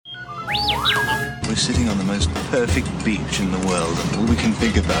We're sitting on the most perfect beach in the world, and all we can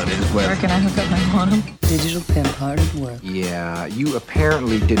think about is where... Where can I hook up my modem? Digital pimp, hard at work. Yeah, you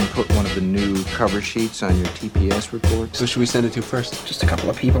apparently didn't put one of the new cover sheets on your TPS report. Who should we send it to first? Just a couple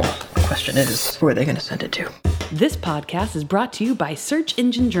of people. The question is, who are they going to send it to? This podcast is brought to you by Search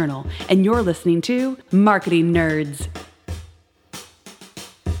Engine Journal, and you're listening to Marketing Nerds.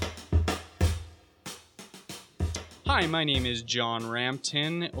 Hi, my name is John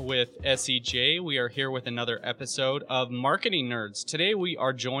Rampton with SEJ. We are here with another episode of Marketing Nerds. Today we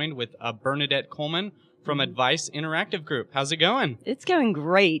are joined with Bernadette Coleman from Advice Interactive Group. How's it going? It's going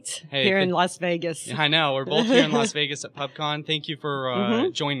great here in Las Vegas. I know. We're both here in Las Vegas at PubCon. Thank you for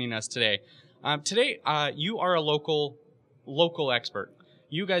joining us today. Today, you are a local expert.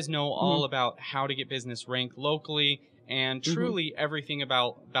 You guys know all about how to get business ranked locally and truly everything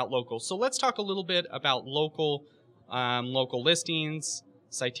about local. So let's talk a little bit about local listings,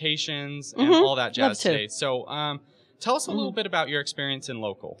 citations, and all that jazz today. So tell us a little bit about your experience in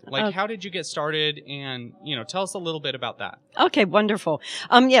local. Like, how did you get started? And, tell us a little bit about that. Okay, wonderful.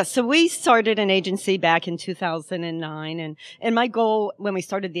 So we started an agency back in 2009. And my goal when we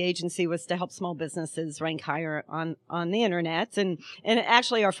started the agency was to help small businesses rank higher on the internet. And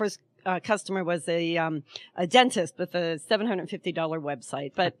actually our first customer was a dentist with a $750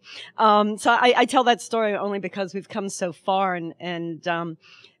 website. But, so I tell that story only because we've come so far and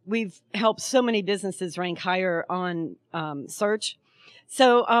we've helped so many businesses rank higher on, search.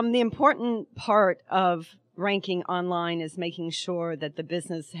 So, the important part of ranking online is making sure that the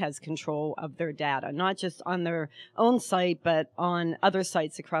business has control of their data, not just on their own site, but on other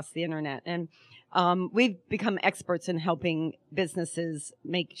sites across the internet. And we've become experts in helping businesses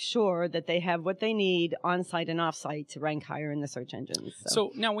make sure that they have what they need on-site and off-site to rank higher in the search engines.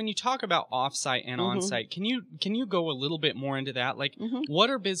 So now when you talk about off-site and on-site, can you go a little bit more into that? Like, what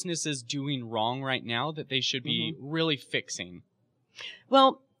are businesses doing wrong right now that they should be really fixing?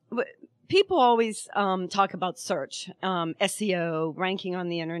 Well, people always talk about search, SEO, ranking on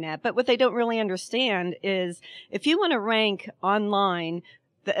the internet, but what they don't really understand is if you want to rank online,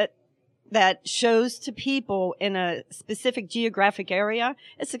 that shows to people in a specific geographic area,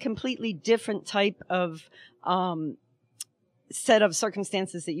 it's a completely different type of set of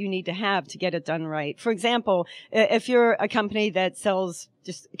circumstances that you need to have to get it done right. For example, if you're a company that sells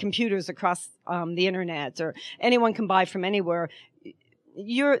just computers across the internet or anyone can buy from anywhere,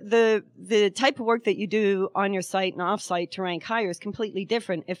 the type of work that you do on your site and off site to rank higher is completely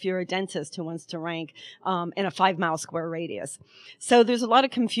different if you're a dentist who wants to rank in a 5-mile square radius. So there's a lot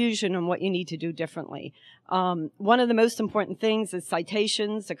of confusion on what you need to do differently. One of the most important things is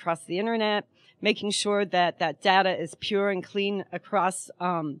citations across the internet, making sure that data is pure and clean across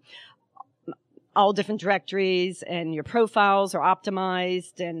all different directories and your profiles are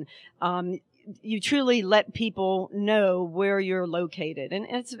optimized and you truly let people know where you're located. And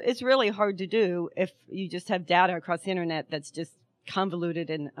it's really hard to do if you just have data across the internet that's just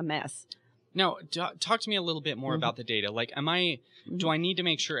convoluted and a mess. Now, talk to me a little bit more about the data. Like, do I need to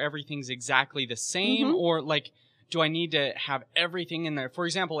make sure everything's exactly the same or like, do I need to have everything in there? For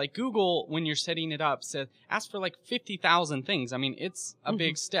example, like Google, when you're setting it up, ask for like 50,000 things. I mean, it's a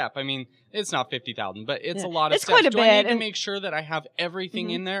big step. I mean, it's not 50,000, but it's a lot of steps. Quite a bit. Do I need to make sure that I have everything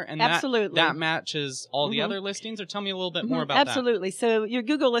in there and that matches all the other listings? Or tell me a little bit more about that. Absolutely. So your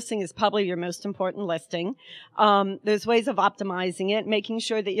Google listing is probably your most important listing. There's ways of optimizing it, making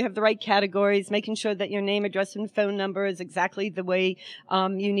sure that you have the right categories, making sure that your name, address, and phone number is exactly the way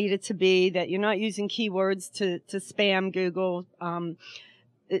you need it to be, that you're not using keywords to spam Google,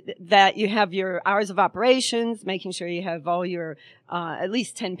 that you have your hours of operations, making sure you have all your at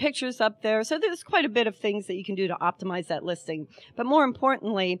least 10 pictures up there. So there's quite a bit of things that you can do to optimize that listing. But more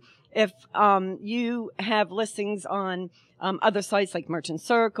importantly, if you have listings on other sites like Merchant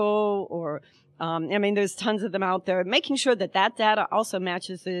Circle or there's tons of them out there. Making sure that data also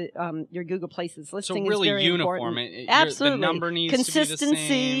matches your Google Places listing really is very uniform. important. Absolutely. The number needs Consistency to be the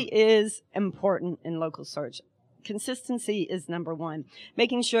same. is important in local search. Consistency is number one.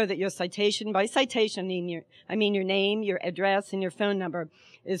 Making sure that your citation, by citation, I mean your name, your address, and your phone number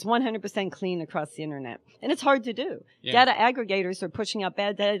is 100% clean across the internet. And it's hard to do. Yeah. Data aggregators are pushing out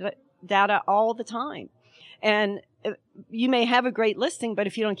bad data all the time. And you may have a great listing, but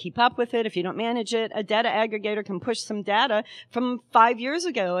if you don't keep up with it, if you don't manage it, a data aggregator can push some data from 5 years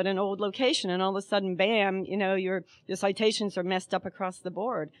ago at an old location, and all of a sudden, bam, your citations are messed up across the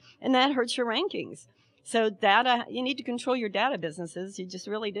board. And that hurts your rankings. So data, you need to control your data businesses. You just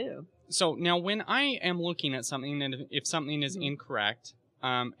really do. So now when I am looking at something and if something is incorrect,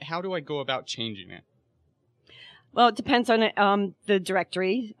 how do I go about changing it? Well, it depends on the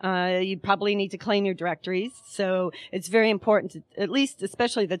directory. You probably need to claim your directories. So it's very important to, at least,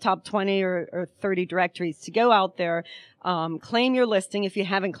 especially the top 20 or 30 directories, to go out there, claim your listing if you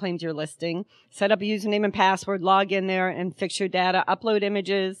haven't claimed your listing, set up a username and password, log in there and fix your data, upload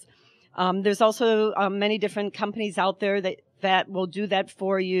images. There's also many different companies out there that will do that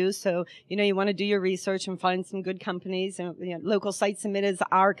for you. So, you want to do your research and find some good companies. And, Local Site Submit is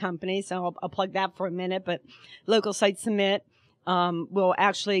our company, so I'll plug that for a minute. But Local Site Submit will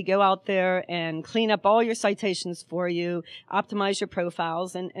actually go out there and clean up all your citations for you, optimize your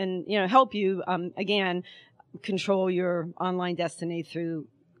profiles, and help you, again, control your online destiny through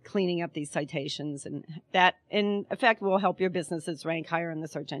cleaning up these citations. And that, in effect, will help your businesses rank higher in the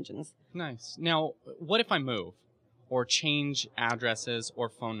search engines. Nice. Now, what if I move? Or change addresses or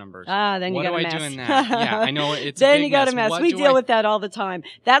phone numbers. Then you got a mess. What do I do in that? Yeah, I know it's then a big you got a mess. What We deal with that all the time.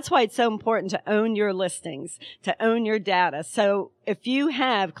 That's why it's so important to own your listings, to own your data. So if you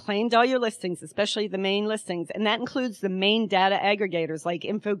have claimed all your listings, especially the main listings, and that includes the main data aggregators like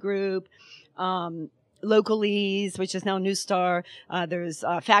Infogroup, Localese, which is now Newstar, there's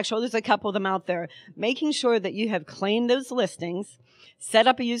Factual, there's a couple of them out there, making sure that you have claimed those listings, set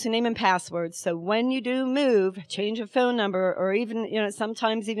up a username and password. So when you do move, change a phone number, or even,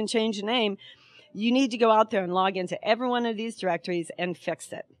 sometimes even change a name, you need to go out there and log into every one of these directories and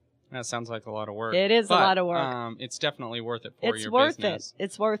fix it. That sounds like a lot of work. It is a lot of work. It's definitely worth it for it's your worth business.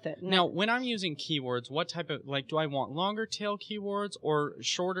 It's worth it. Now, when I'm using keywords, what type of, do I want longer tail keywords or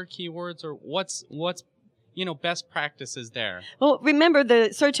shorter keywords, or what's best practices there? Well, remember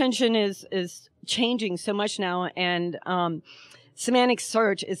the search engine is changing so much now, and semantic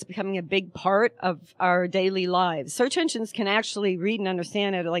search is becoming a big part of our daily lives. Search engines can actually read and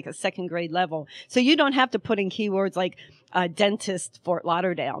understand at like a second grade level. So you don't have to put in keywords like dentist, Fort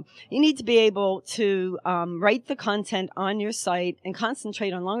Lauderdale. You need to be able to write the content on your site and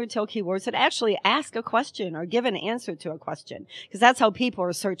concentrate on longer tail keywords that actually ask a question or give an answer to a question, because that's how people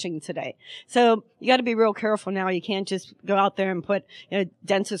are searching today. So you got to be real careful now. You can't just go out there and put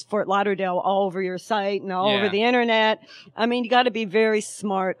dentist, Fort Lauderdale all over your site and all over the internet. I mean, you got to be very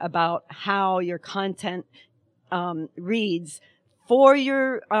smart about how your content reads for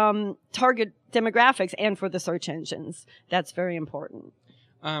your target demographics and for the search engines. That's very important.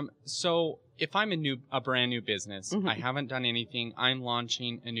 So if I'm a brand new business, Mm-hmm. I haven't done anything, I'm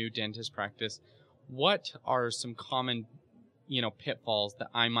launching a new dentist practice, what are some common, pitfalls that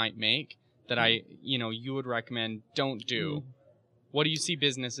I might make that you would recommend don't do? Mm-hmm. What do you see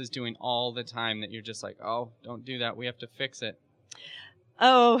businesses doing all the time that you're just like, oh, don't do that, we have to fix it?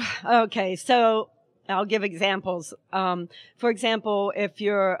 Oh, okay. So I'll give examples. For example, if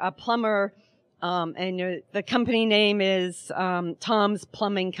you're a plumber, and the company name is Tom's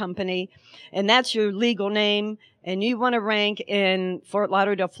Plumbing Company, and that's your legal name, and you want to rank in Fort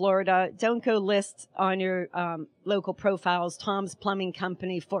Lauderdale, Florida, don't go list on your local profiles Tom's Plumbing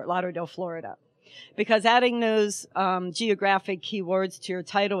Company, Fort Lauderdale, Florida, because adding those geographic keywords to your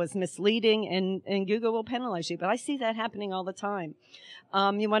title is misleading, and Google will penalize you. But I see that happening all the time.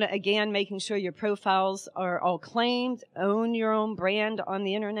 You want to, again, making sure your profiles are all claimed. Own your own brand on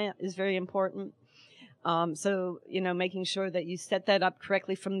the internet is very important. So, making sure that you set that up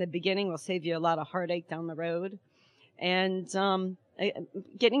correctly from the beginning will save you a lot of heartache down the road. And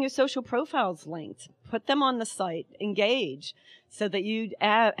getting your social profiles linked. Put them on the site. Engage so that you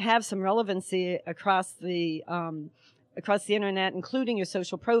have some relevancy across the internet, including your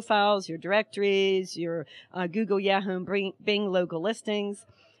social profiles, your directories, your Google, Yahoo, and Bing local listings.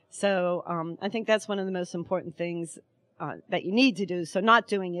 So I think that's one of the most important things that you need to do. So not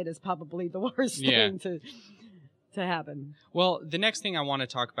doing it is probably the worst thing to happen. Well, the next thing I want to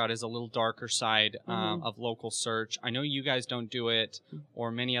talk about is a little darker side of local search. I know you guys don't do it,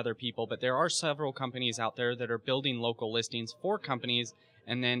 or many other people, but there are several companies out there that are building local listings for companies,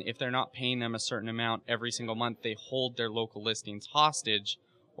 and then if they're not paying them a certain amount every single month, they hold their local listings hostage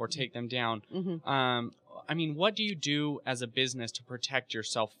or take them down. I mean, what do you do as a business to protect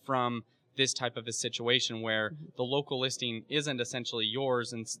yourself from this type of a situation where the local listing isn't essentially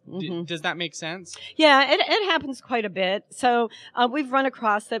yours? And does that make sense? Yeah, it happens quite a bit. So we've run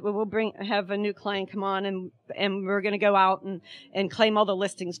across that. We'll have a new client come on, and we're going to go out and claim all the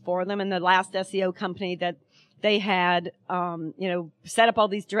listings for them. And the last SEO company that they had, set up all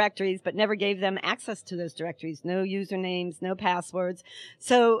these directories, but never gave them access to those directories. No usernames, no passwords.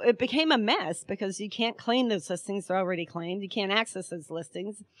 So it became a mess because you can't claim those listings. They're already claimed. You can't access those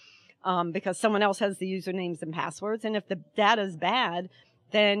listings because someone else has the usernames and passwords. And if the data is bad,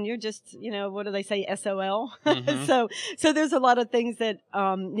 then you're just, what do they say, SOL? So there's a lot of things that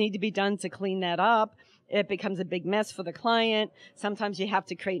need to be done to clean that up. it becomes a big mess for the client. Sometimes you have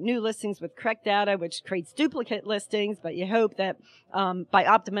to create new listings with correct data, which creates duplicate listings, but you hope that by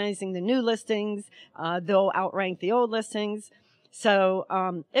optimizing the new listings, they'll outrank the old listings.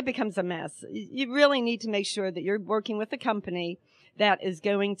 So it becomes a mess. You really need to make sure that you're working with a company that is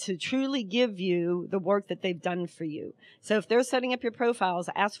going to truly give you the work that they've done for you. So if they're setting up your profiles,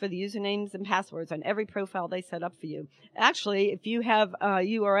 ask for the usernames and passwords on every profile they set up for you. Actually, if you have a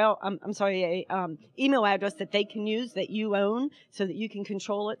email address that they can use that you own so that you can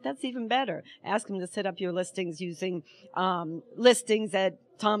control it, that's even better. Ask them to set up your listings using listings at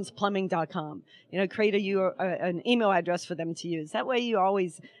tomsplumbing.com. Create an email address for them to use. That way you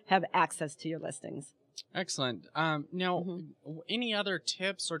always have access to your listings. Excellent. Now, any other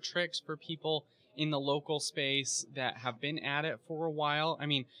tips or tricks for people in the local space that have been at it for a while? I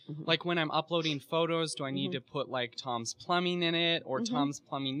mean, like when I'm uploading photos, do I need to put like Tom's Plumbing in it, or Tom's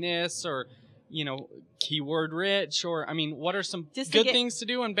Plumbing this, or, keyword rich, or, I mean, what are some good things to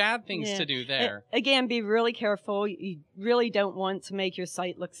do and bad things to do there? Again, be really careful. You really don't want to make your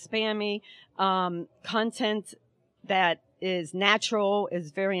site look spammy. Content that is natural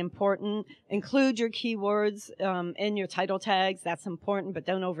is very important. Include your keywords in your title tags. That's important, but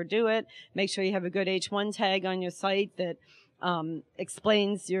don't overdo it. Make sure you have a good H1 tag on your site that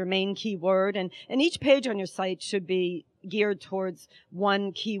explains your main keyword. And each page on your site should be geared towards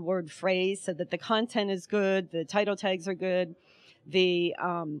one keyword phrase so that the content is good, the title tags are good, the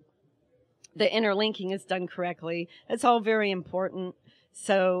interlinking is done correctly. It's all very important.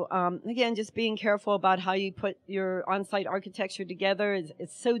 So, again, just being careful about how you put your on-site architecture together.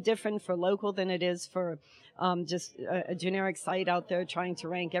 It's so different for local than it is for just a generic site out there trying to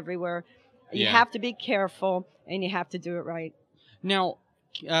rank everywhere. You have to be careful, and you have to do it right. Now,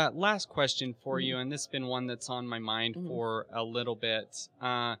 last question for you, and this has been one that's on my mind for a little bit.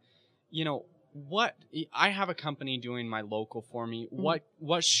 What I have a company doing my local for me.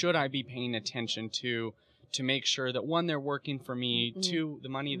 What should I be paying attention to make sure that, one, they're working for me, two, the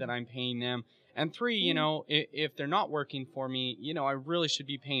money that I'm paying them, and three, if they're not working for me, I really should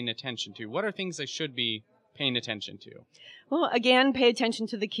be paying attention to? What are things I should be paying attention to? Well, again, pay attention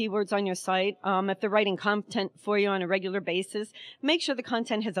to the keywords on your site. If they're writing content for you on a regular basis, make sure the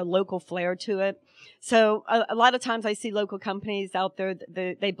content has a local flair to it. So a lot of times I see local companies out there,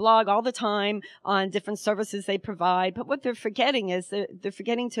 they blog all the time on different services they provide, but what they're forgetting is they're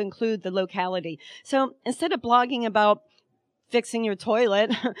forgetting to include the locality. So instead of blogging about fixing your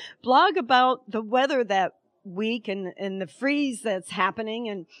toilet, blog about the weather that week and the freeze that's happening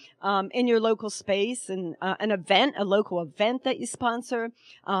and in your local space, and a local event that you sponsor.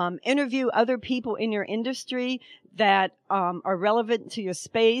 Interview other people in your industry that are relevant to your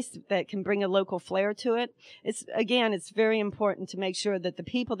space, that can bring a local flair to it. It's very important to make sure that the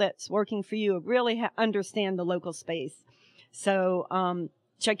people that's working for you really understand the local space. So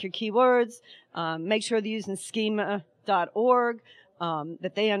check your keywords, make sure they're using schema.org,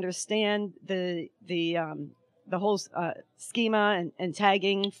 that they understand the whole schema and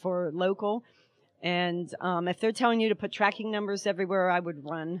tagging for local. And if they're telling you to put tracking numbers everywhere, I would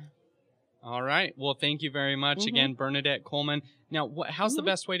run. All right. Well, thank you very much again, Bernadette Coleman. Now, how's the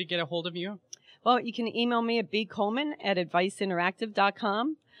best way to get a hold of you? Well, you can email me at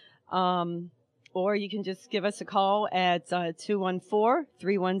bcoleman@adviceinteractive.com. Or you can just give us a call at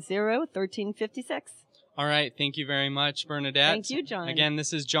 214-310-1356. All right. Thank you very much, Bernadette. Thank you, John. Again,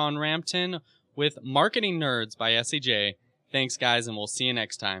 this is John Rampton with Marketing Nerds by SEJ. Thanks, guys, and we'll see you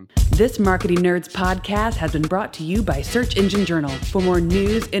next time. This Marketing Nerds podcast has been brought to you by Search Engine Journal. For more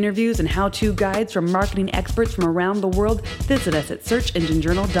news, interviews, and how-to guides from marketing experts from around the world, visit us at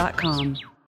searchenginejournal.com.